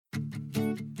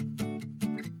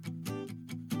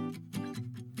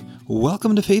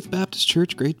Welcome to Faith Baptist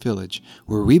Church, Great Village,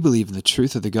 where we believe in the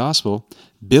truth of the gospel,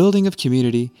 building of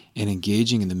community, and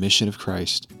engaging in the mission of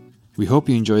Christ. We hope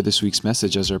you enjoy this week's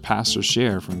message as our pastors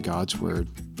share from God's Word.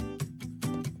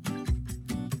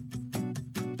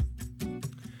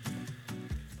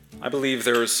 I believe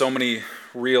there are so many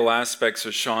real aspects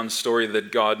of Sean's story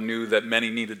that God knew that many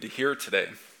needed to hear today.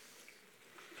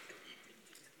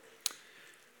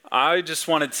 I just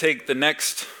want to take the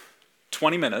next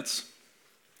 20 minutes,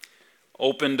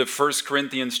 open to 1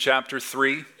 Corinthians chapter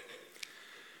 3,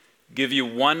 give you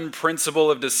one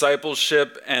principle of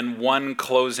discipleship and one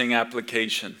closing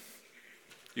application.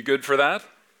 You good for that?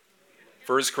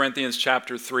 1 Corinthians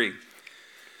chapter 3.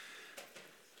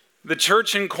 The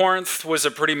church in Corinth was a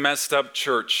pretty messed up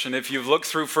church, and if you've looked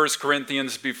through 1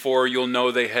 Corinthians before, you'll know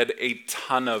they had a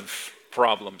ton of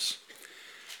problems.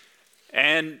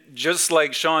 And just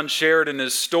like Sean shared in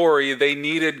his story, they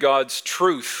needed God's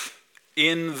truth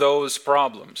in those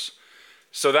problems.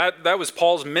 So that was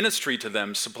Paul's ministry to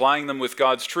them, supplying them with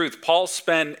God's truth. Paul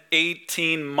spent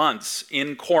 18 months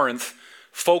in Corinth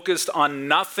focused on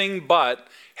nothing but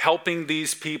helping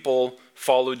these people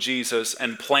follow Jesus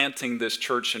and planting this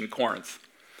church in Corinth.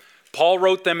 Paul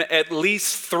wrote them at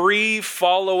least 3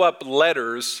 follow-up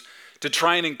letters to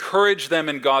try and encourage them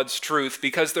in God's truth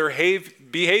because their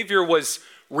behavior was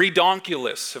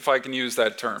redonkulous, if I can use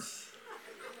that term.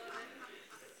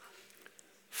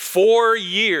 4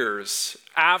 years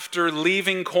after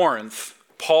leaving Corinth,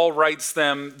 Paul writes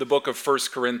them the book of 1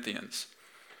 Corinthians.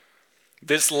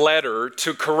 This letter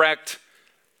to correct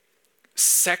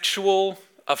sexual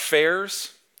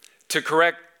affairs, to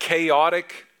correct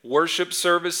chaotic worship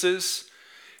services,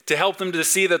 to help them to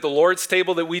see that the Lord's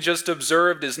table that we just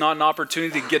observed is not an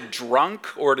opportunity to get drunk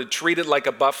or to treat it like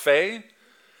a buffet,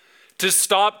 to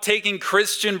stop taking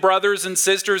Christian brothers and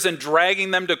sisters and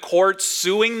dragging them to court,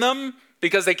 suing them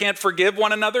because they can't forgive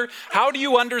one another. How do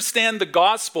you understand the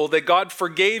gospel that God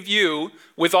forgave you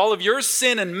with all of your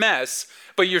sin and mess,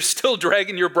 but you're still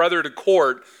dragging your brother to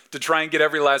court to try and get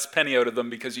every last penny out of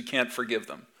them because you can't forgive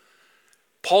them?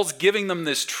 Paul's giving them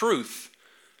this truth,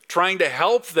 trying to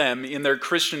help them in their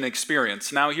Christian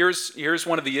experience. Now, here's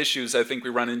one of the issues I think we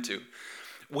run into.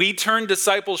 We turn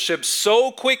discipleship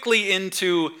so quickly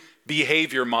into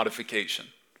behavior modification.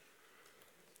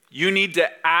 You need to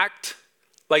act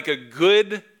like a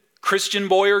good Christian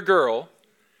boy or girl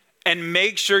and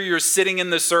make sure you're sitting in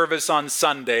the service on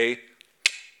Sunday.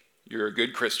 You're a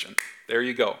good Christian. There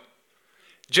you go.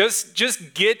 Just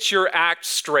get your act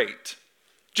straight.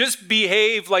 Just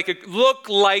look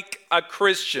like a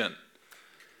Christian.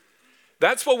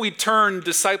 That's what we turn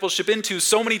discipleship into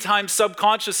so many times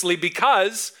subconsciously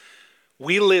because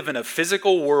we live in a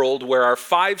physical world where our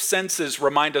 5 senses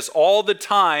remind us all the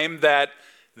time that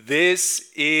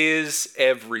this is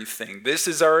everything. This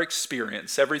is our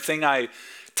experience. Everything I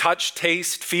touch,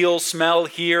 taste, feel, smell,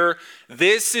 hear,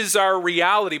 this is our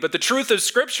reality. But the truth of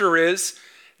Scripture is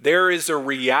there is a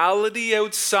reality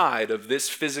outside of this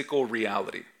physical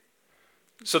reality.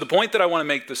 So the point that I want to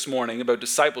make this morning about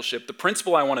discipleship, the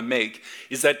principle I want to make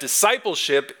is that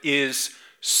discipleship is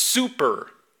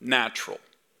supernatural.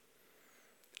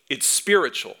 It's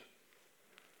spiritual.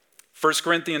 1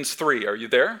 Corinthians 3, are you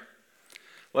there?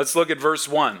 Let's look at verse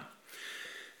 1.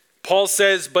 Paul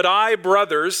says, "But I,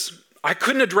 brothers, I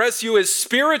couldn't address you as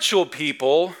spiritual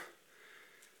people,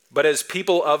 but as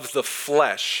people of the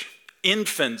flesh,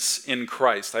 infants in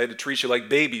Christ. I had to treat you like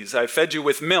babies. I fed you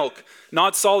with milk,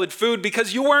 not solid food,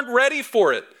 because you weren't ready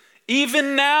for it.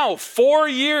 Even now, 4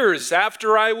 years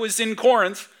after I was in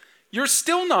Corinth, you're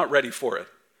still not ready for it."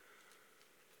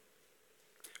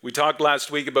 We talked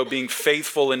last week about being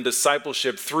faithful in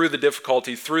discipleship through the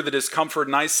difficulty, through the discomfort,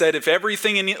 and I said if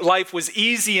everything in life was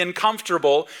easy and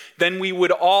comfortable, then we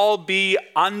would all be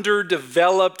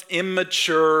underdeveloped,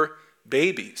 immature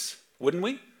babies, wouldn't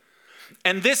we?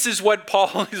 And this is what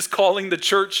Paul is calling the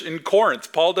church in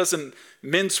Corinth. Paul doesn't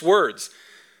mince words.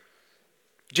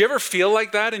 Do you ever feel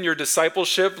like that in your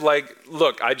discipleship? Like,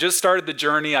 look, I just started the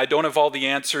journey. I don't have all the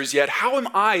answers yet. How am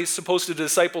I supposed to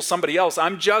disciple somebody else?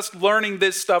 I'm just learning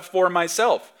this stuff for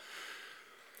myself.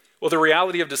 Well, the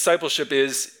reality of discipleship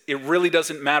is it really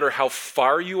doesn't matter how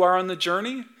far you are on the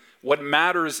journey. What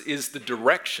matters is the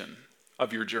direction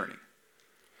of your journey.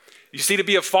 You see, to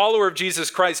be a follower of Jesus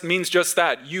Christ means just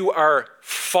that. You are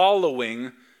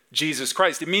following Jesus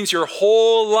Christ. It means your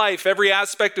whole life, every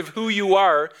aspect of who you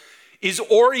are, is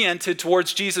oriented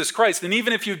towards Jesus Christ. And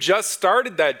even if you've just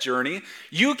started that journey,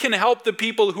 you can help the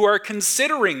people who are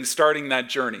considering starting that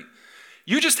journey.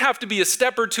 You just have to be a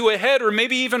step or two ahead, or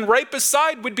maybe even right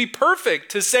beside would be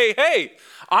perfect to say, hey,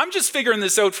 I'm just figuring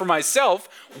this out for myself.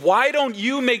 Why don't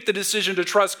you make the decision to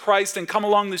trust Christ and come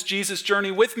along this Jesus journey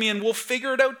with me, and we'll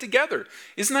figure it out together?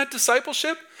 Isn't that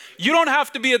discipleship? You don't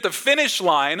have to be at the finish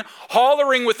line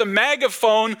hollering with a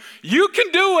megaphone, "You can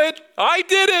do it. I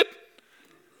did it.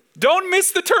 Don't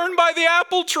miss the turn by the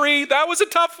apple tree. That was a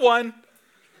tough one."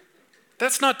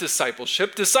 That's not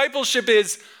discipleship. Discipleship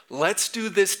is, let's do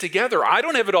this together. I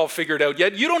don't have it all figured out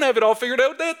yet. You don't have it all figured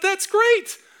out. That's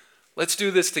great. Let's do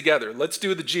this together. Let's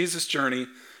do the Jesus journey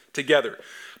together.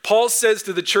 Paul says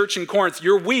to the church in Corinth,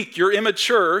 you're weak, you're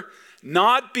immature,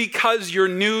 not because you're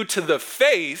new to the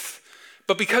faith,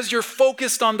 but because you're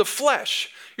focused on the flesh.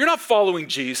 You're not following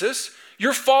Jesus.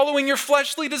 You're following your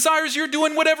fleshly desires. You're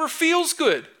doing whatever feels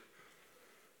good.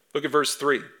 Look at verse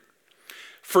 3.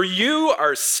 For you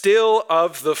are still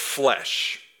of the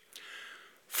flesh.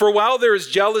 For while there is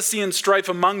jealousy and strife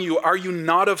among you, are you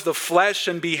not of the flesh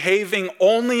and behaving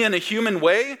only in a human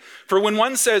way? For when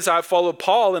one says, I follow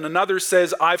Paul, and another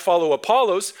says, I follow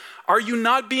Apollos, are you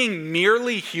not being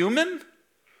merely human? Do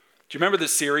you remember the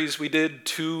series we did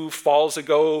 2 falls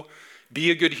ago,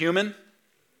 Be a Good Human?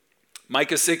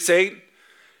 Micah 6:8,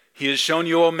 he has shown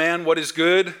you, O man, what is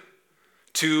good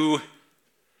to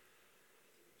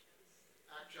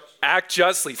act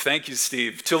justly. Thank you,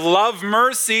 Steve. To love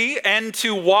mercy and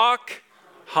to walk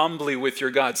humbly with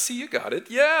your God. See, you got it.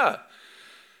 Yeah.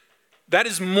 That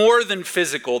is more than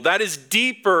physical. That is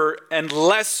deeper and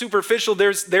less superficial.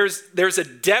 There's a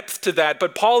depth to that.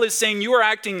 But Paul is saying you are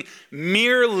acting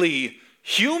merely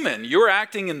human. You're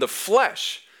acting in the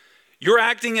flesh. You're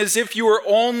acting as if you were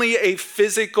only a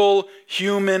physical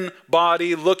human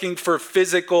body looking for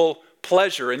physical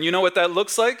pleasure. And you know what that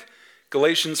looks like?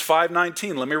 Galatians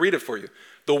 5:19, let me read it for you.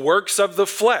 The works of the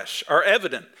flesh are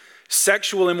evident.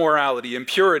 Sexual immorality,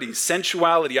 impurity,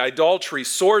 sensuality, idolatry,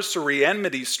 sorcery,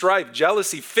 enmity, strife,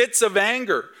 jealousy, fits of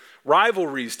anger,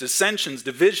 rivalries, dissensions,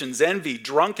 divisions, envy,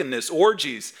 drunkenness,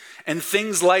 orgies, and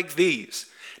things like these.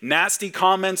 Nasty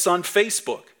comments on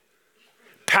Facebook,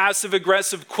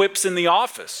 passive-aggressive quips in the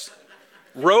office,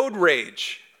 road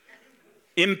rage,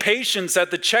 impatience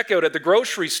at the checkout at the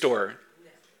grocery store.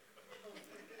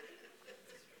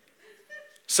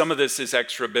 Some of this is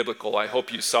extra biblical. I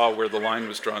hope you saw where the line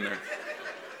was drawn there.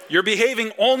 You're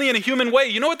behaving only in a human way.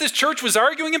 You know what this church was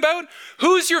arguing about?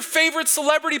 Who's your favorite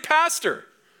celebrity pastor?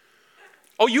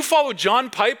 Oh, you follow John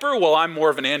Piper? Well, I'm more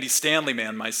of an Andy Stanley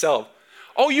man myself.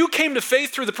 Oh, you came to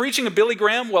faith through the preaching of Billy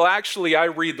Graham? Well, actually, I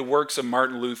read the works of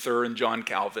Martin Luther and John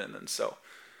Calvin, and so.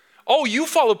 Oh, you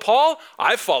follow Paul?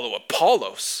 I follow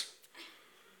Apollos.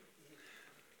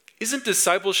 Isn't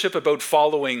discipleship about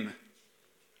following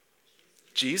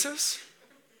Jesus?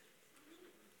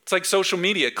 It's like social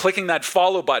media, clicking that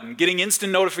follow button, getting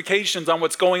instant notifications on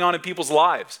what's going on in people's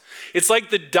lives. It's like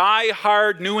the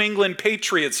die-hard New England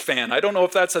Patriots fan. I don't know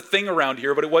if that's a thing around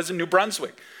here, but it was in New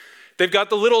Brunswick. They've got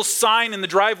the little sign in the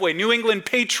driveway, New England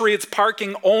Patriots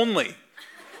parking only.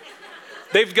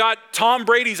 They've got Tom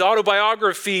Brady's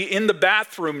autobiography in the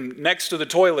bathroom next to the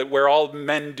toilet where all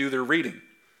men do their reading.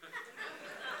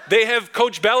 They have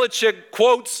Coach Belichick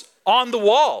quotes on the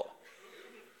wall.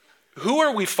 Who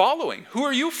are we following? Who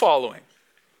are you following?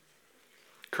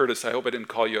 Curtis, I hope I didn't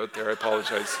call you out there. I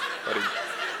apologize, buddy.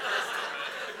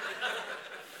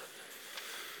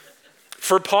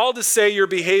 For Paul to say you're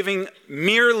behaving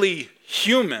merely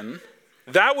human,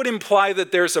 that would imply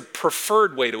that there's a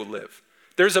preferred way to live.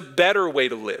 There's a better way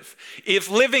to live. If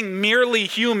living merely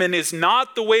human is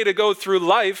not the way to go through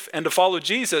life and to follow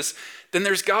Jesus, then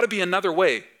there's got to be another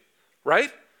way,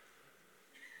 right?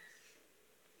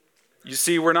 You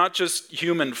see, we're not just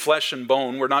human flesh and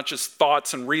bone. We're not just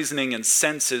thoughts and reasoning and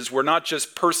senses. We're not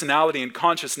just personality and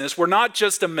consciousness. We're not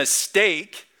just a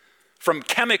mistake from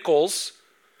chemicals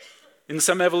in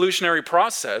some evolutionary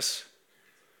process.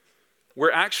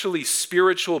 We're actually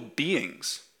spiritual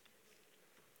beings.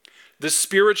 The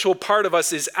spiritual part of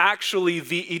us is actually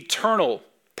the eternal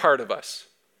part of us.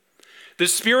 The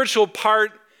spiritual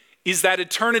part is that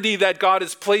eternity that God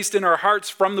has placed in our hearts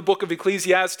from the book of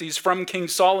Ecclesiastes, from King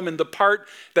Solomon, the part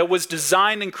that was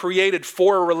designed and created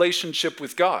for a relationship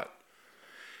with God.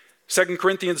 2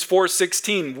 Corinthians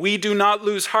 4:16, we do not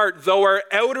lose heart. Though our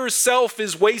outer self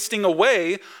is wasting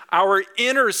away, our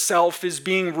inner self is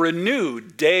being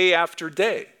renewed day after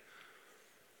day.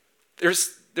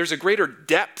 There's a greater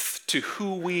depth to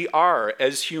who we are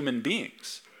as human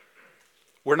beings.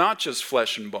 We're not just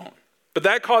flesh and bone. But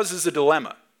that causes a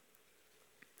dilemma.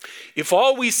 If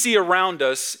all we see around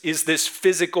us is this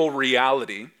physical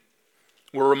reality,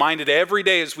 we're reminded every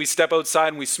day as we step outside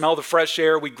and we smell the fresh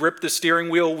air, we grip the steering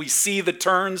wheel, we see the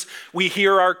turns, we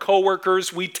hear our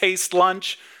coworkers, we taste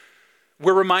lunch,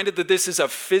 We're reminded that this is a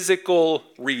physical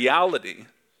reality.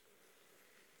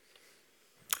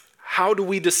 How do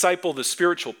we disciple the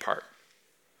spiritual part?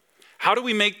 How do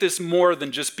we make this more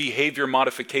than just behavior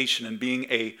modification and being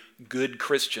a good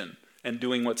Christian and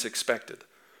doing what's expected?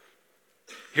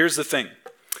 Here's the thing.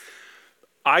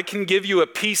 I can give you a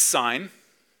peace sign,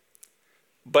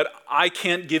 but I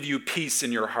can't give you peace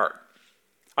in your heart.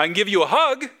 I can give you a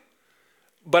hug,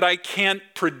 but I can't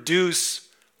produce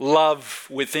love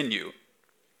within you.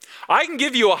 I can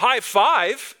give you a high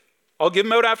five. I'll give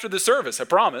them out after the service, I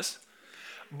promise.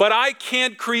 But I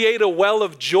can't create a well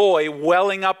of joy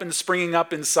welling up and springing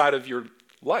up inside of your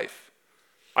life.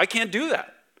 I can't do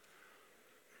that.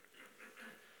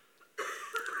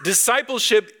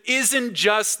 Discipleship isn't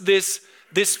just this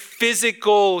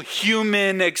physical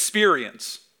human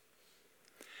experience.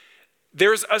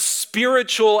 There's a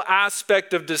spiritual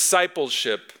aspect of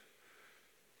discipleship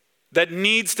that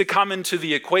needs to come into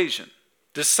the equation.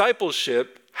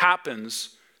 Discipleship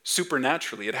happens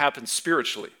supernaturally. It happens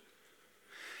spiritually.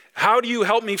 How do you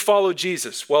help me follow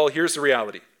Jesus? Well, here's the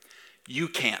reality. You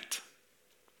can't.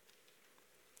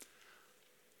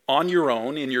 On your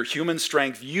own, in your human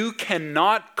strength, you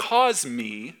cannot cause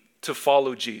me to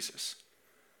follow Jesus.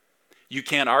 You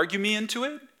can't argue me into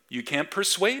it. You can't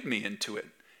persuade me into it.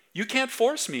 You can't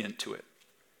force me into it.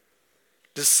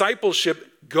 Discipleship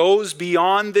goes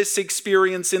beyond this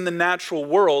experience in the natural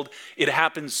world. It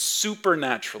happens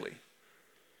supernaturally.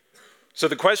 So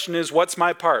the question is, what's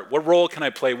my part? What role can I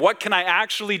play? What can I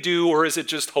actually do, or is it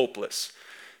just hopeless?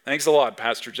 Thanks a lot,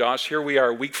 Pastor Josh. Here we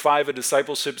are, week 5 of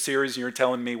discipleship series, and you're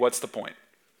telling me what's the point?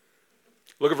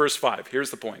 Look at verse 5. Here's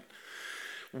the point.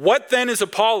 What then is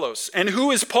Apollos, and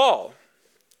who is Paul?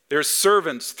 They're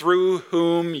servants through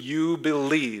whom you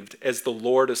believed, as the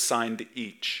Lord assigned to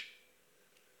each.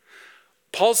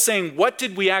 Paul's saying, what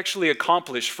did we actually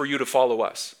accomplish for you to follow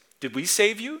us? Did we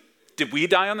save you? Did we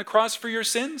die on the cross for your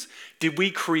sins? Did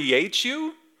we create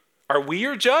you? Are we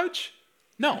your judge?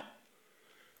 No.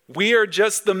 We are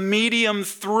just the medium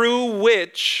through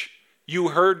which you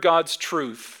heard God's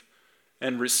truth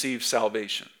and received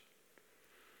salvation.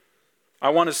 I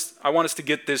want us to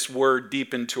get this word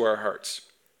deep into our hearts.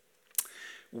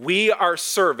 We are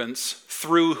servants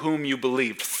through whom you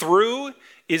believed. Through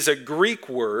is a Greek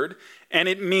word, and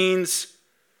it means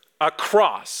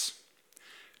across,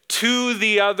 to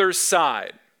the other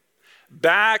side,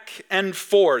 back and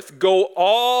forth, go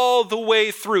all the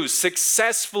way through,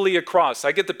 successfully across.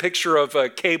 I get the picture of a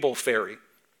cable ferry.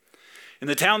 In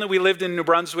the town that we lived in, New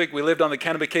Brunswick, we lived on the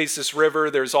Kennebecasis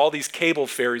River. There's all these cable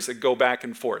ferries that go back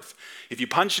and forth. If you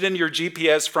punch it into your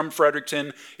GPS from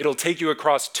Fredericton, it'll take you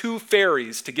across 2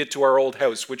 ferries to get to our old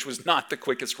house, which was not the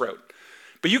quickest route.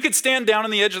 But you could stand down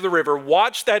on the edge of the river,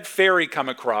 watch that ferry come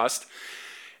across,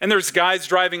 and there's guys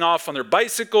driving off on their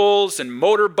bicycles and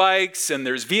motorbikes, and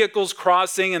there's vehicles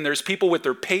crossing, and there's people with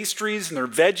their pastries and their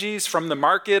veggies from the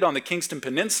market on the Kingston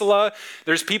Peninsula.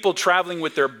 There's people traveling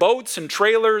with their boats and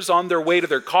trailers on their way to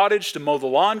their cottage to mow the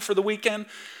lawn for the weekend.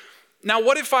 Now,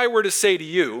 what if I were to say to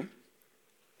you,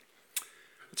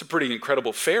 it's a pretty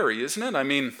incredible ferry, isn't it? I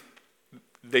mean,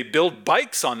 they build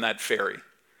bikes on that ferry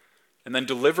and then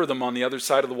deliver them on the other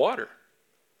side of the water.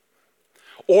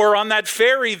 Or on that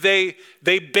ferry, they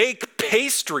bake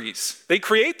pastries. They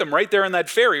create them right there on that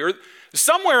ferry. Or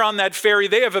somewhere on that ferry,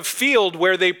 they have a field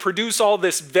where they produce all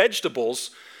this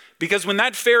vegetables, because when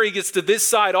that ferry gets to this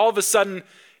side, all of a sudden,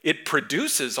 it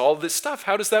produces all this stuff.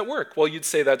 How does that work? Well, you'd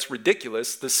say that's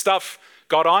ridiculous. The stuff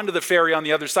got onto the ferry on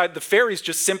the other side. The ferry's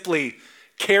just simply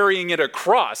carrying it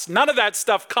across. None of that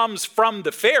stuff comes from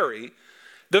the ferry.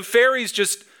 The ferry's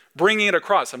just bringing it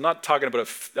across. I'm not talking about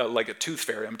like a tooth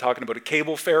ferry. I'm talking about a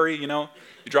cable ferry, you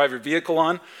drive your vehicle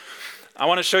on. I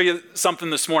want to show you something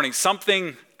this morning,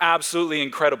 something absolutely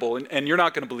incredible, and you're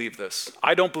not going to believe this.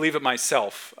 I don't believe it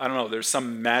myself. I don't know, there's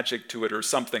some magic to it or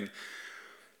something.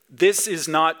 This is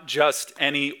not just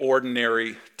any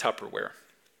ordinary Tupperware.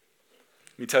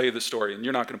 Let me tell you the story, and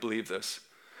you're not going to believe this.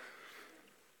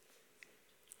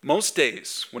 Most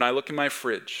days, when I look in my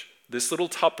fridge, this little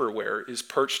Tupperware is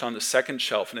perched on the second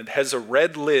shelf, and it has a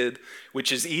red lid,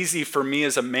 which is easy for me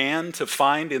as a man to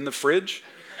find in the fridge.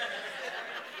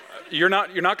 You're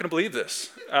not going to believe this.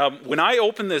 When I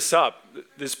open this up,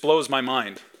 this blows my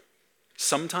mind.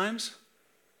 Sometimes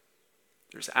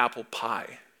there's apple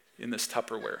pie in this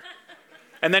Tupperware.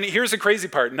 And then here's the crazy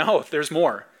part. No, there's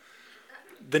more.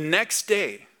 The next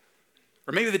day,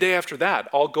 or maybe the day after that,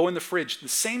 I'll go in the fridge, the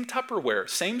same Tupperware,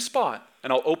 same spot,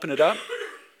 and I'll open it up.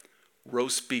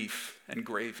 Roast beef and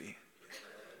gravy.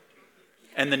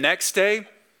 And the next day,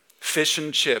 fish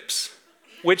and chips,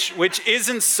 which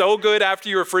isn't so good after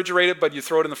you refrigerate it, but you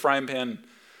throw it in the frying pan.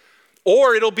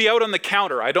 Or it'll be out on the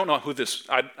counter. I don't know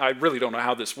I really don't know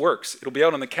how this works. It'll be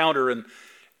out on the counter and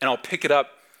I'll pick it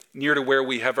up near to where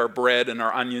we have our bread and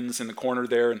our onions in the corner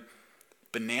there, and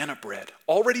banana bread,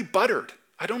 already buttered.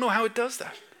 I don't know how it does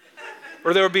that.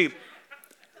 Or there will be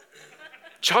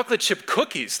chocolate chip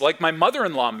cookies like my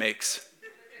mother-in-law makes.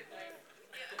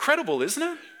 Incredible, isn't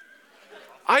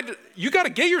it? You got to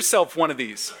get yourself one of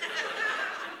these.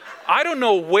 I don't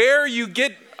know where you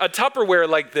get a Tupperware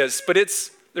like this, but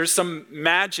there's some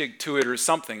magic to it or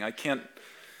something. I can't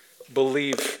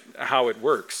believe how it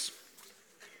works.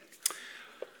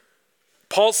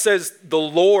 Paul says the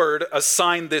Lord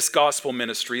assigned this gospel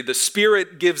ministry. The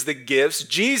Spirit gives the gifts.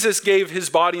 Jesus gave his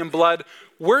body and blood.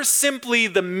 We're simply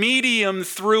the medium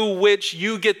through which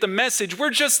you get the message.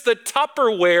 We're just the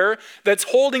Tupperware that's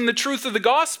holding the truth of the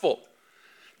gospel.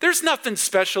 There's nothing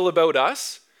special about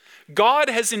us. God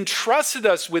has entrusted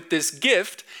us with this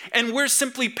gift, and we're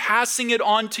simply passing it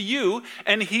on to you,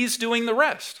 and he's doing the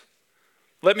rest.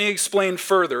 Let me explain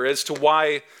further as to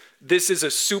why this is a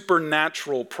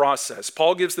supernatural process.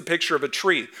 Paul gives the picture of a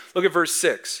tree. Look at verse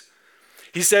 6.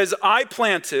 He says, I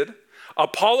planted,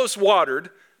 Apollos watered,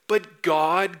 but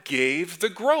God gave the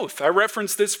growth. I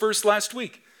referenced this verse last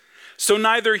week. So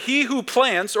neither he who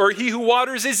plants or he who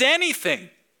waters is anything,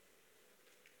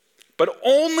 but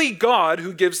only God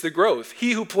who gives the growth.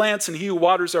 He who plants and he who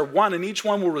waters are one, and each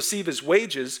one will receive his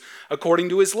wages according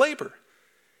to his labor.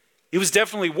 It was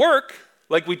definitely work.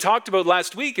 Like we talked about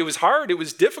last week, it was hard, it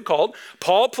was difficult.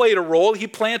 Paul played a role. He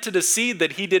planted a seed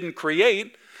that he didn't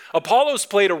create. Apollos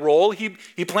played a role. He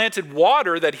planted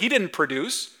water that he didn't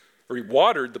produce, or he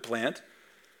watered the plant.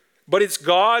 But it's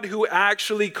God who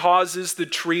actually causes the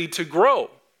tree to grow. Have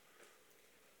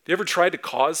you ever tried to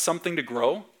cause something to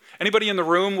grow? Anybody in the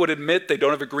room would admit they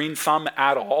don't have a green thumb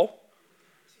at all?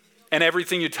 And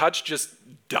everything you touch just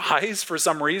dies for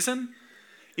some reason?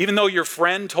 Even though your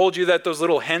friend told you that those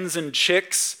little hens and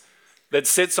chicks that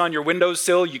sits on your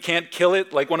windowsill, you can't kill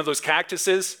it like one of those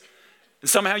cactuses, and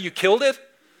somehow you killed it?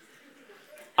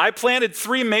 I planted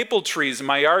 3 maple trees in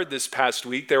my yard this past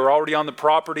week. They were already on the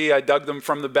property. I dug them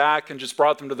from the back and just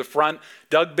brought them to the front,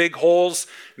 dug big holes,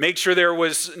 made sure there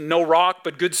was no rock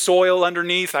but good soil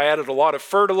underneath. I added a lot of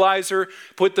fertilizer,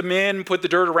 put them in, put the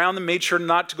dirt around them, made sure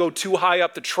not to go too high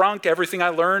up the trunk. Everything I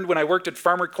learned when I worked at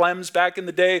Farmer Clem's back in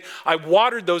the day, I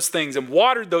watered those things, and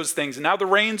now the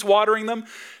rain's watering them.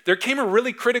 There came a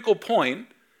really critical point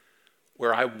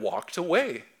where I walked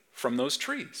away from those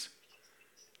trees.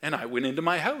 And I went into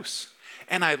my house,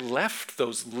 and I left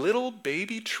those little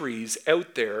baby trees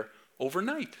out there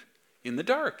overnight in the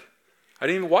dark. I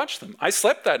didn't even watch them. I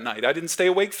slept that night. I didn't stay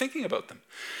awake thinking about them.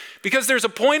 Because there's a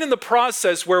point in the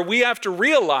process where we have to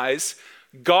realize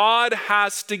God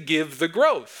has to give the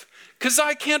growth. Because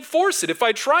I can't force it. If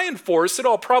I try and force it,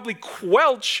 I'll probably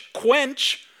quench,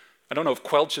 I don't know if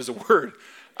quelch is a word,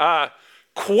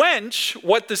 quench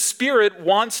what the Spirit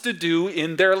wants to do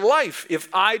in their life if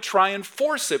I try and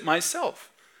force it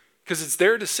myself, because it's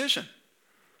their decision.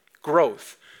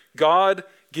 Growth. God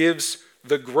gives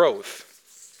the growth.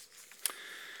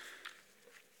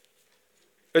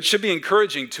 It should be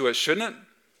encouraging to us, shouldn't it?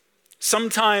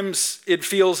 Sometimes it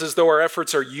feels as though our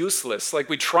efforts are useless, like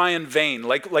we try in vain,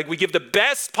 like we give the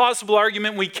best possible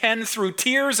argument we can through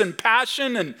tears and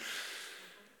passion,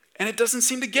 and it doesn't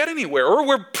seem to get anywhere. Or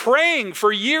we're praying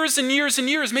for years and years and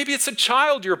years. Maybe it's a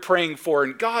child you're praying for,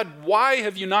 and God, why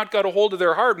have you not got a hold of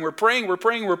their heart? And we're praying,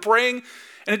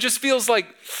 and it just feels like,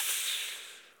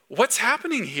 what's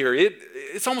happening here?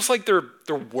 It's almost like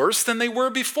they're worse than they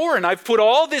were before, and I've put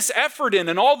all this effort in,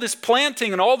 and all this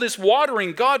planting, and all this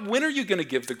watering. God, when are you going to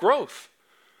give the growth?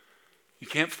 You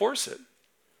can't force it.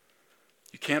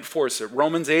 You can't force it.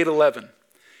 Romans 8:11.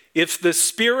 If the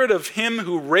Spirit of him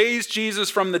who raised Jesus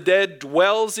from the dead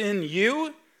dwells in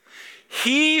you,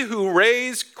 he who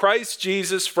raised Christ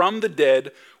Jesus from the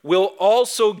dead will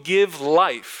also give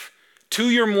life to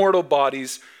your mortal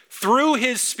bodies through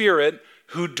his Spirit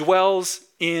who dwells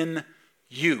in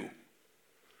you.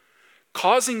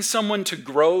 Causing someone to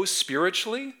grow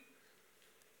spiritually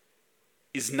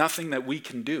is nothing that we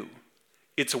can do.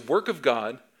 It's a work of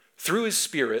God through his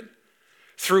Spirit,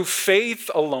 through faith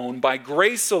alone, by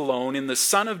grace alone, in the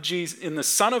Son of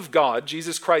God,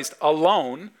 Jesus Christ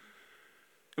alone.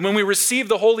 And when we receive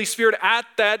the Holy Spirit at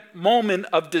that moment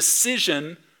of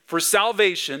decision for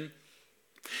salvation,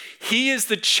 he is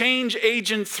the change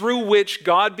agent through which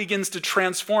God begins to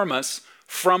transform us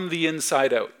from the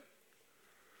inside out.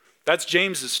 That's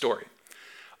James's story.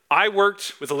 I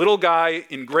worked with a little guy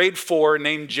in grade 4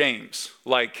 named James,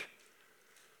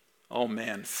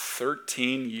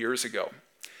 13 years ago.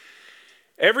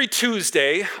 Every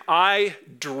Tuesday, I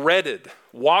dreaded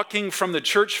walking from the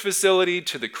church facility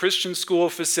to the Christian school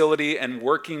facility and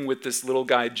working with this little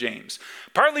guy, James.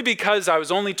 Partly because I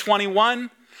was only 21.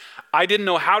 I didn't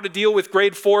know how to deal with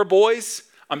grade 4 boys.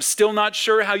 I'm still not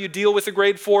sure how you deal with a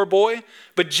grade 4 boy.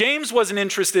 But James wasn't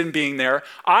interested in being there.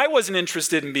 I wasn't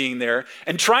interested in being there.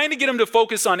 And trying to get him to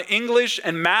focus on English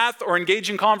and math or engage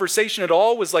in conversation at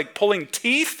all was like pulling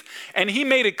teeth. And he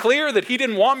made it clear that he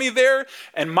didn't want me there.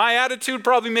 And my attitude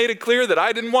probably made it clear that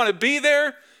I didn't want to be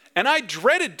there. And I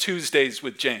dreaded Tuesdays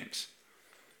with James.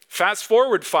 Fast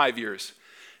forward 5 years.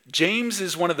 James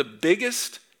is one of the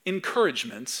biggest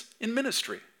encouragements in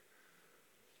ministry.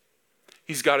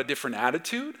 He's got a different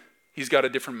attitude. He's got a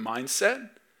different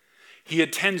mindset. He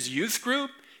attends youth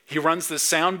group. He runs the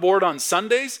soundboard on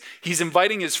Sundays. He's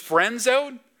inviting his friends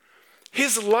out.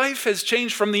 His life has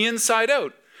changed from the inside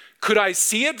out. Could I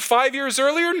see it 5 years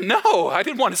earlier? No, I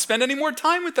didn't want to spend any more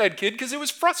time with that kid because it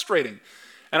was frustrating.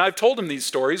 And I've told him these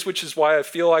stories, which is why I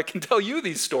feel I can tell you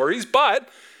these stories. But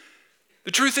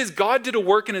the truth is, God did a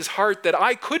work in his heart that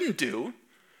I couldn't do.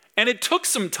 And it took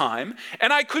some time.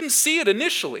 And I couldn't see it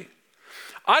initially.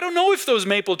 I don't know if those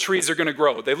maple trees are going to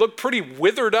grow. They look pretty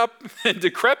withered up and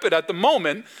decrepit at the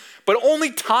moment, but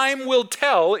only time will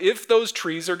tell if those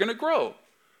trees are going to grow.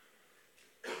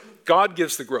 God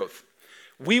gives the growth.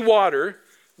 We water,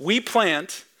 we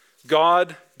plant,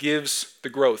 God gives the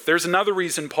growth. There's another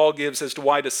reason Paul gives as to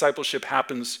why discipleship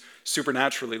happens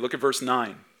supernaturally. Look at verse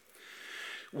 9.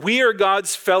 We are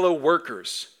God's fellow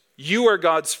workers. You are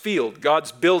God's field,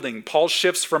 God's building. Paul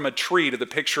shifts from a tree to the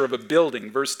picture of a building.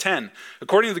 Verse 10,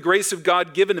 according to the grace of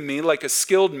God given to me, like a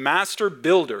skilled master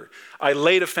builder, I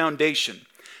laid a foundation.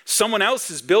 Someone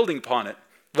else is building upon it.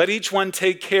 Let each one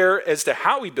take care as to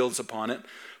how he builds upon it.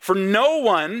 For no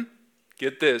one,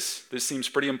 get this seems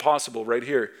pretty impossible right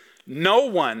here. No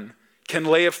one can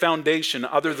lay a foundation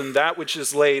other than that which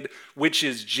is laid, which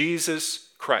is Jesus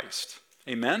Christ.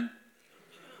 Amen?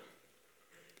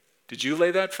 Did you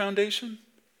lay that foundation?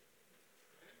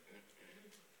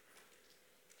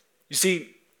 You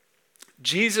see,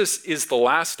 Jesus is the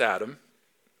last Adam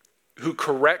who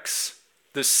corrects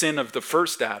the sin of the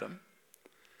first Adam.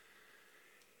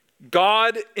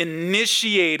 God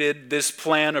initiated this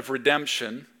plan of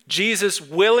redemption. Jesus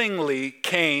willingly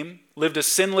came, lived a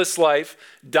sinless life,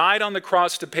 died on the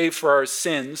cross to pay for our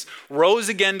sins, rose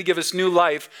again to give us new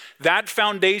life. That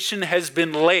foundation has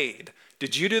been laid.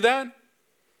 Did you do that?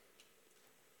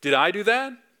 Did I do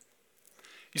that?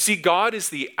 You see, God is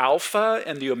the Alpha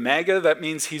and the Omega. That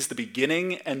means he's the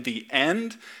beginning and the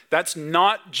end. That's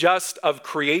not just of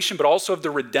creation, but also of the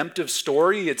redemptive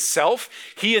story itself.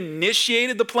 He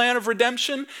initiated the plan of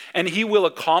redemption, and he will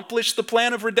accomplish the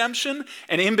plan of redemption.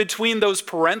 And in between those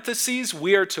parentheses,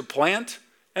 we are to plant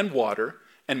and water,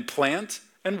 and plant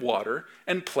and water,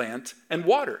 and plant and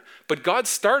water. But God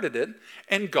started it,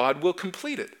 and God will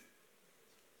complete it.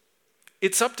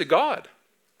 It's up to God.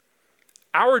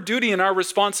 Our duty and our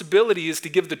responsibility is to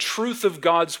give the truth of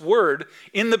God's word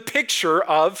in the picture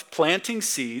of planting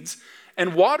seeds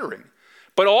and watering.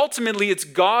 But ultimately, it's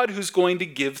God who's going to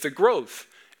give the growth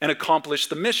and accomplish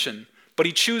the mission. But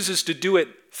he chooses to do it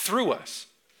through us.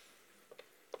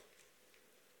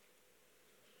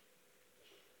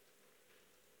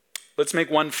 Let's make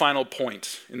one final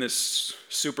point in this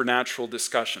supernatural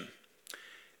discussion.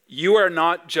 You are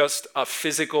not just a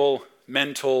physical,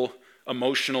 mental,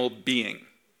 emotional being.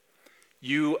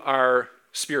 You are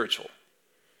spiritual.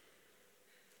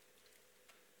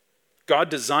 God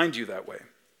designed you that way.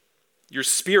 Your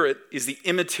spirit is the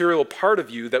immaterial part of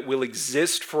you that will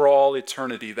exist for all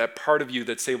eternity, that part of you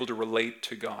that's able to relate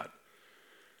to God.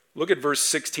 Look at verse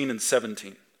 16 and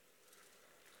 17.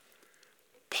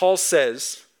 Paul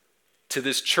says to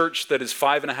this church that is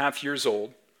 5.5 years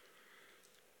old,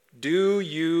 do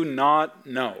you not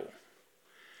know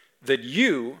that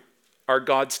you are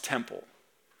God's temple,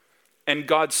 and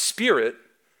God's Spirit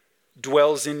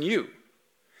dwells in you?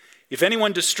 If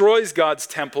anyone destroys God's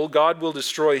temple, God will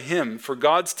destroy him, for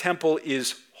God's temple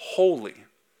is holy,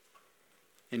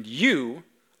 and you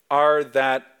are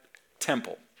that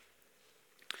temple.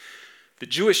 The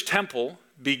Jewish temple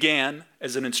began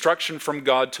as an instruction from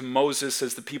God to Moses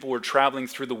as the people were traveling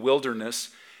through the wilderness,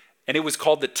 and it was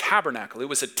called the tabernacle. It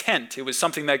was a tent. It was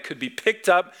something that could be picked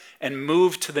up and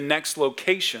moved to the next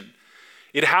location.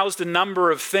 It housed a number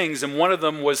of things, and one of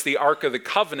them was the Ark of the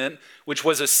Covenant, which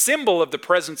was a symbol of the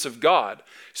presence of God.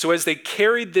 So as they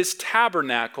carried this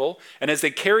tabernacle, and as they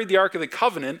carried the Ark of the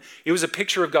Covenant, it was a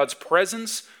picture of God's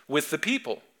presence with the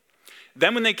people.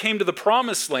 Then when they came to the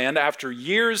Promised Land, after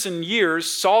years and years,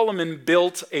 Solomon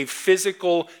built a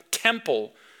physical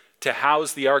temple to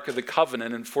house the Ark of the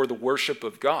Covenant and for the worship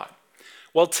of God.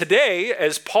 Well, today,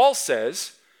 as Paul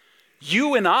says,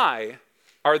 you and I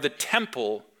are the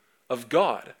temple of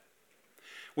God.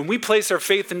 When we place our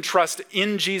faith and trust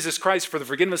in Jesus Christ for the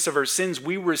forgiveness of our sins,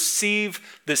 we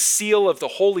receive the seal of the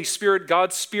Holy Spirit.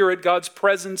 God's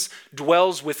presence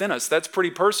dwells within us. That's pretty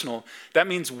personal. That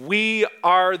means we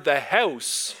are the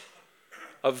house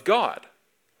of God.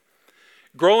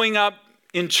 Growing up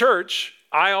in church,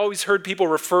 I always heard people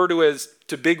refer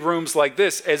to big rooms like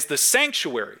this as the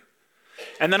sanctuary.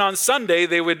 And then on Sunday,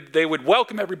 they would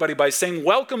welcome everybody by saying,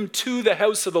 "Welcome to the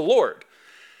house of the Lord."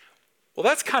 Well,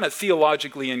 that's kind of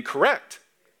theologically incorrect,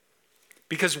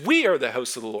 because we are the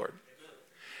house of the Lord.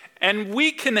 And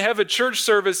we can have a church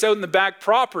service out in the back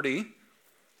property,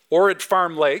 or at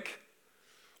Farm Lake,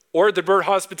 or at the Burt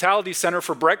Hospitality Center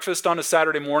for breakfast on a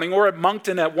Saturday morning, or at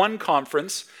Moncton at one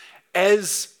conference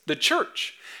as the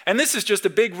church. And this is just a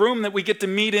big room that we get to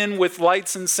meet in with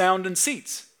lights and sound and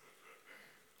seats.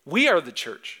 We are the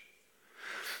church.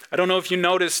 I don't know if you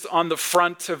noticed on the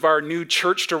front of our new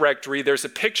church directory, there's a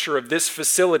picture of this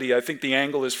facility. I think the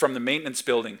angle is from the maintenance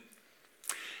building.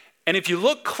 And if you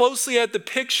look closely at the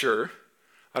picture,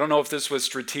 I don't know if this was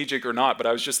strategic or not, but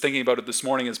I was just thinking about it this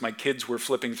morning as my kids were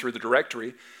flipping through the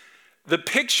directory. The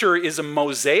picture is a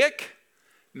mosaic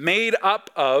made up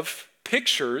of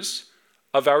pictures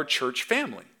of our church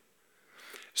family.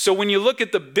 So when you look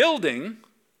at the building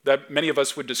that many of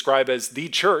us would describe as the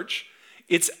church,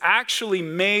 it's actually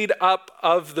made up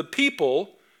of the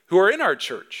people who are in our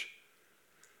church.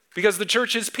 Because the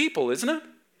church is people, isn't it?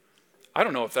 I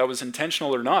don't know if that was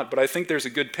intentional or not, but I think there's a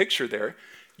good picture there.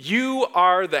 You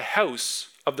are the house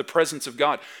of the presence of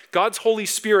God. God's Holy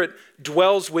Spirit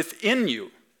dwells within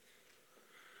you.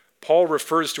 Paul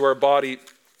refers to our body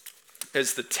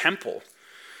as the temple.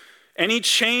 Any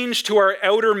change to our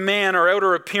outer man, our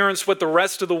outer appearance, what the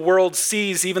rest of the world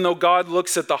sees, even though God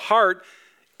looks at the heart,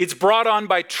 it's brought on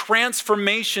by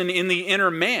transformation in the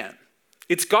inner man.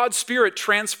 It's God's Spirit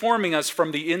transforming us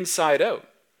from the inside out.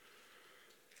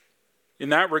 In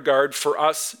that regard, for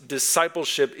us,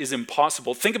 discipleship is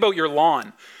impossible. Think about your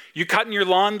lawn. You cutting your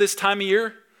lawn this time of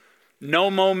year? No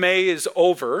mow May is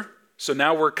over, so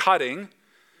now we're cutting.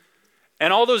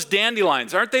 And all those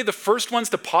dandelions, aren't they the first ones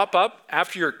to pop up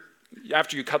after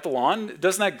you cut the lawn?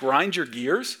 Doesn't that grind your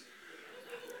gears?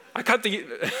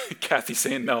 Kathy's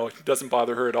saying no, it doesn't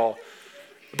bother her at all.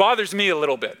 It bothers me a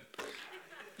little bit.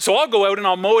 So I'll go out and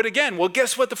I'll mow it again. Well,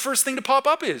 guess what the first thing to pop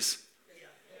up is?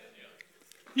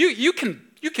 You can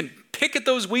pick at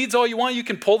those weeds all you want. You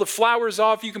can pull the flowers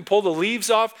off. You can pull the leaves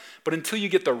off. But until you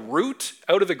get the root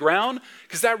out of the ground,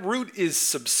 because that root is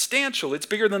substantial. It's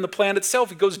bigger than the plant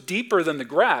itself. It goes deeper than the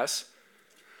grass.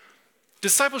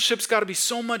 Discipleship's got to be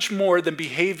so much more than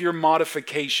behavior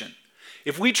modification.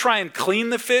 If we try and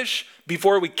clean the fish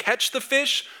before we catch the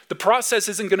fish, the process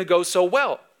isn't going to go so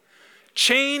well.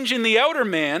 Change in the outer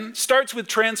man starts with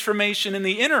transformation in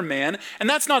the inner man, and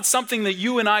that's not something that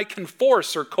you and I can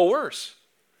force or coerce.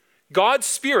 God's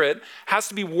Spirit has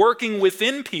to be working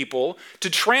within people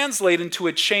to translate into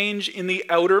a change in the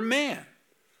outer man.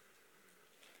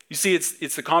 You see,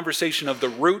 it's the conversation of the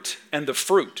root and the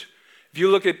fruit. If you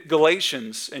look at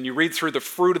Galatians and you read through the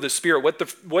fruit of the Spirit,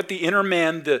 what the inner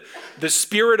man, the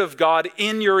Spirit of God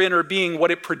in your inner being,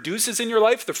 what it produces in your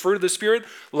life, the fruit of the Spirit,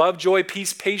 love, joy,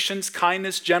 peace, patience,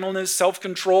 kindness, gentleness,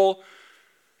 self-control.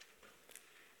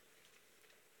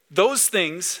 Those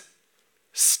things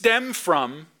stem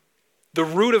from the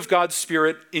root of God's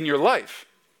Spirit in your life.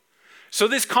 So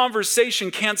this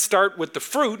conversation can't start with the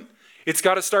fruit, it's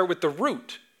got to start with the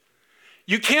root.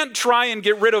 You can't try and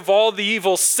get rid of all the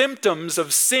evil symptoms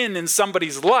of sin in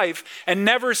somebody's life and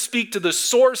never speak to the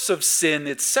source of sin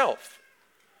itself.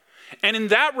 And in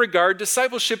that regard,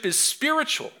 discipleship is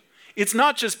spiritual. It's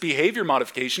not just behavior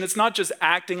modification. It's not just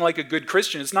acting like a good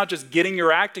Christian. It's not just getting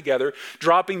your act together,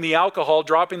 dropping the alcohol,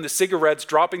 dropping the cigarettes,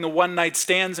 dropping the one-night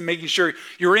stands, and making sure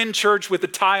you're in church with a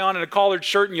tie on and a collared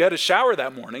shirt and you had a shower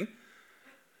that morning.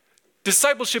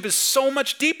 Discipleship is so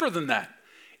much deeper than that.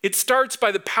 It starts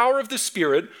by the power of the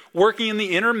Spirit working in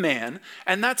the inner man,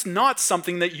 and that's not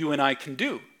something that you and I can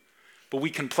do. But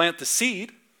we can plant the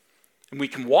seed, and we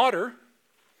can water,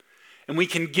 and we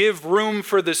can give room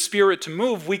for the Spirit to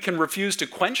move. We can refuse to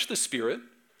quench the Spirit,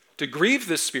 to grieve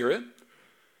the Spirit,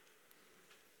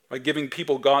 by giving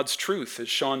people God's truth, as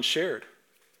Sean shared.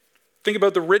 Think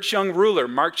about the rich young ruler,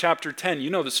 Mark chapter 10.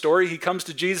 You know the story. He comes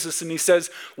to Jesus and he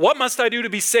says, "What must I do to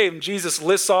be saved?" And Jesus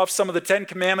lists off some of the 10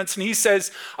 commandments and he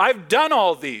says, "I've done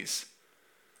all these."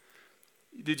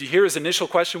 Did you hear his initial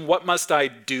question? What must I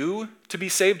do to be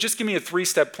saved? Just give me a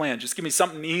 3-step plan. Just give me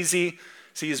something easy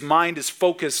See, his mind is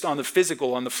focused on the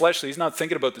physical, on the fleshly. He's not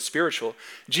thinking about the spiritual.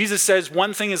 Jesus says,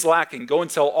 one thing is lacking. Go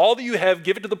and sell all that you have,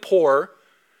 give it to the poor.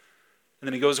 And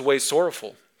then he goes away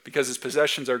sorrowful because his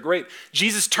possessions are great.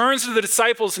 Jesus turns to the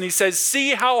disciples and he says,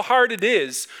 see how hard it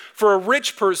is for a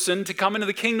rich person to come into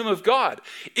the kingdom of God.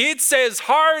 It's as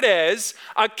hard as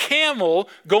a camel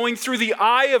going through the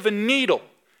eye of a needle.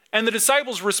 And the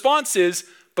disciples' response is,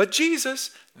 but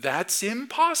Jesus, that's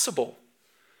impossible.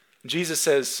 Jesus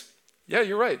says, yeah,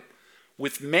 you're right.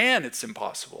 With man, it's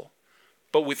impossible.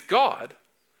 But with God,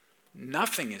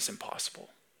 nothing is impossible.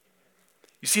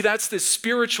 You see, that's the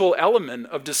spiritual element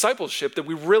of discipleship that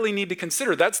we really need to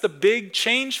consider. That's the big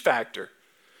change factor.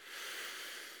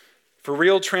 For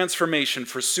real transformation,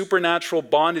 for supernatural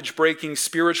bondage-breaking,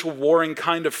 spiritual warring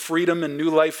kind of freedom and new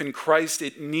life in Christ,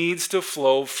 it needs to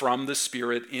flow from the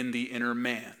Spirit in the inner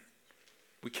man.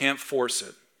 We can't force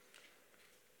it.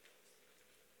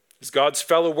 As God's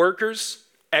fellow workers,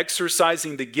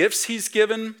 exercising the gifts he's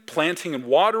given, planting and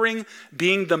watering,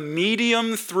 being the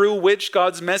medium through which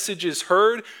God's message is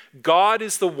heard, God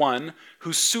is the one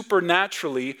who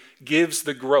supernaturally gives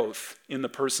the growth in the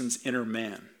person's inner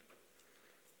man.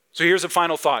 So here's a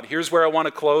final thought. Here's where I want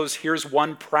to close. Here's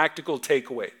one practical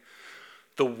takeaway.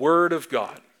 The Word of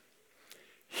God.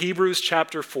 Hebrews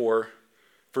chapter 4.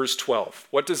 Verse 12,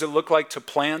 what does it look like to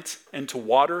plant and to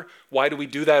water? Why do we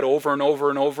do that over and over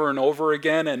and over and over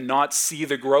again and not see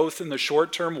the growth in the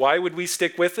short term? Why would we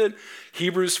stick with it?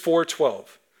 Hebrews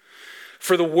 4:12.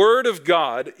 For the word of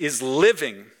God is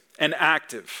living and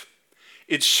active.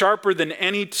 It's sharper than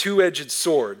any two-edged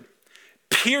sword,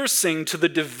 piercing to the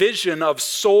division of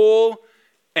soul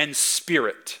and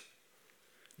spirit,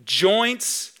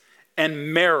 joints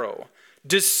and marrow,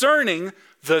 discerning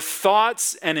the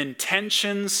thoughts and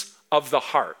intentions of the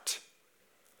heart.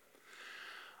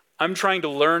 I'm trying to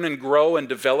learn and grow and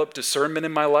develop discernment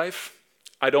in my life.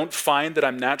 I don't find that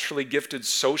I'm naturally gifted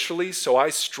socially, so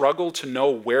I struggle to know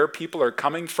where people are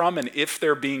coming from and if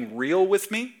they're being real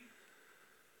with me.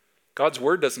 God's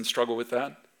word doesn't struggle with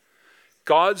that.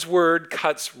 God's word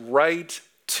cuts right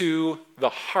to the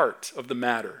heart of the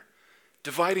matter,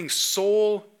 dividing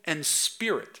soul and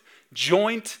spirit,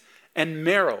 joint and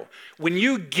marrow. When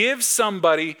you give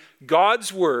somebody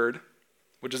God's word,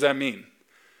 what does that mean?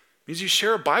 It means you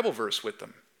share a Bible verse with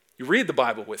them. You read the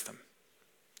Bible with them.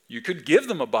 You could give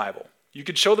them a Bible. You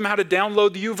could show them how to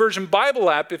download the YouVersion Bible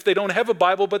app if they don't have a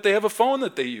Bible, but they have a phone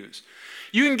that they use.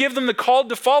 You can give them the Called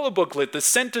to Follow booklet, the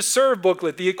Sent to Serve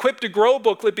booklet, the Equipped to Grow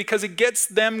booklet, because it gets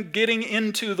them getting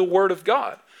into the Word of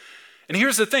God. And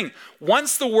here's the thing.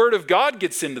 Once the Word of God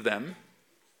gets into them,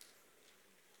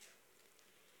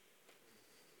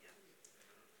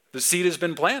 the seed has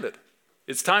been planted.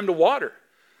 It's time to water.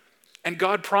 And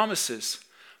God promises,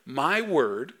 my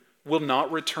word will not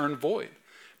return void,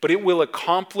 but it will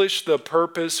accomplish the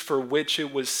purpose for which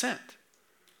it was sent.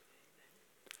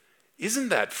 Isn't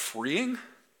that freeing?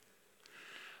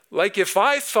 Like if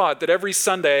I thought that every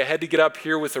Sunday I had to get up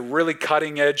here with a really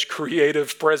cutting edge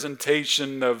creative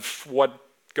presentation of what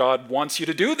God wants you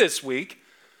to do this week,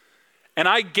 and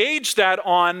I gauged that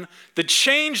on the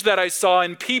change that I saw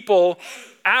in people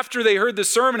after they heard the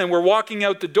sermon and were walking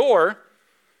out the door,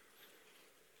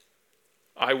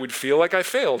 I would feel like I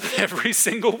failed every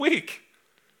single week.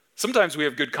 Sometimes we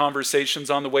have good conversations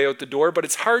on the way out the door, but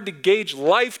it's hard to gauge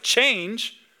life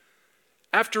change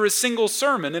after a single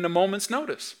sermon in a moment's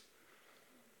notice.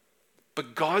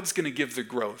 But God's going to give the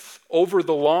growth over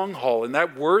the long haul. And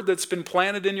that word that's been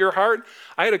planted in your heart,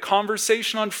 I had a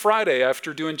conversation on Friday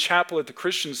after doing chapel at the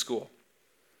Christian school.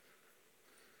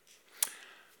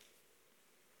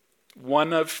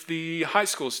 One of the high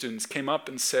school students came up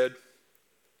and said,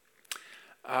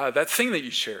 that thing that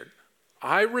you shared,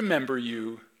 I remember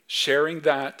you sharing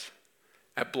that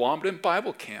at Blomden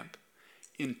Bible Camp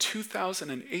in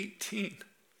 2018.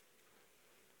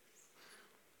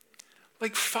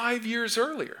 Like 5 years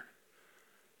earlier.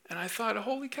 And I thought,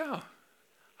 holy cow,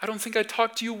 I don't think I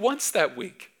talked to you once that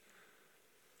week.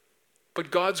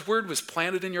 But God's word was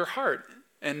planted in your heart,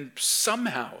 and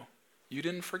somehow you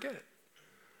didn't forget it.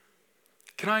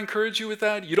 Can I encourage you with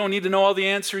that? You don't need to know all the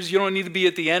answers. You don't need to be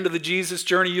at the end of the Jesus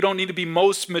journey. You don't need to be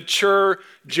most mature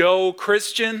Joe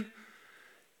Christian.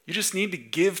 You just need to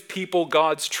give people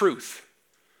God's truth.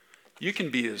 You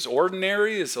can be as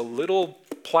ordinary as a little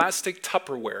plastic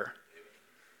Tupperware.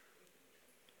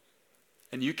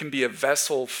 And you can be a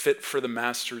vessel fit for the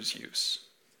master's use.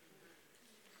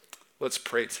 Let's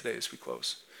pray today as we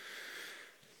close.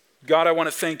 God, I want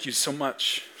to thank you so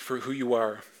much for who you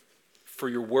are, for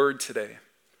your word today.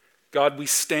 God, we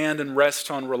stand and rest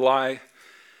on, rely on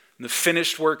the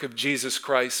finished work of Jesus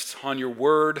Christ, on your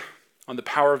word, on the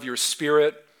power of your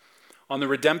Spirit, on the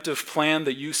redemptive plan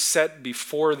that you set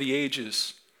before the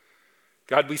ages.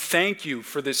 God, we thank you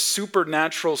for this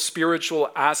supernatural spiritual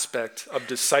aspect of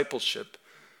discipleship.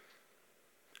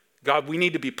 God, we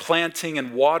need to be planting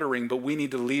and watering, but we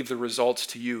need to leave the results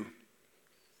to you.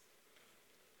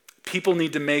 People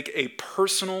need to make a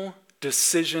personal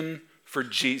decision for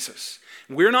Jesus.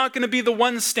 We're not going to be the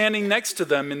ones standing next to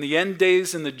them in the end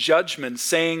days and the judgment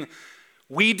saying,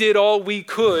 we did all we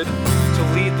could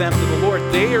to lead them to the Lord.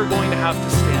 They are going to have to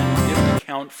stand and give an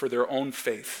account for their own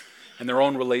faith and their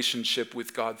own relationship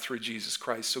with God through Jesus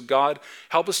Christ. So God,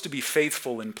 help us to be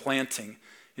faithful in planting,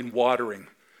 in watering,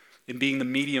 in being the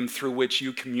medium through which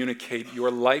you communicate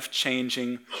your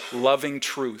life-changing, loving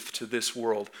truth to this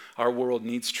world. Our world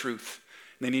needs truth.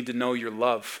 They need to know your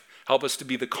love. Help us to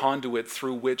be the conduit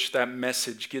through which that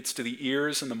message gets to the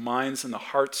ears and the minds and the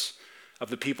hearts of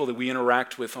the people that we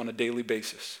interact with on a daily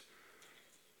basis.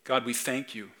 God, we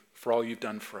thank you for all you've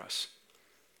done for us.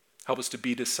 Help us to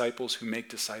be disciples who make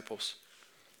disciples.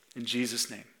 In Jesus'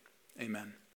 name, amen.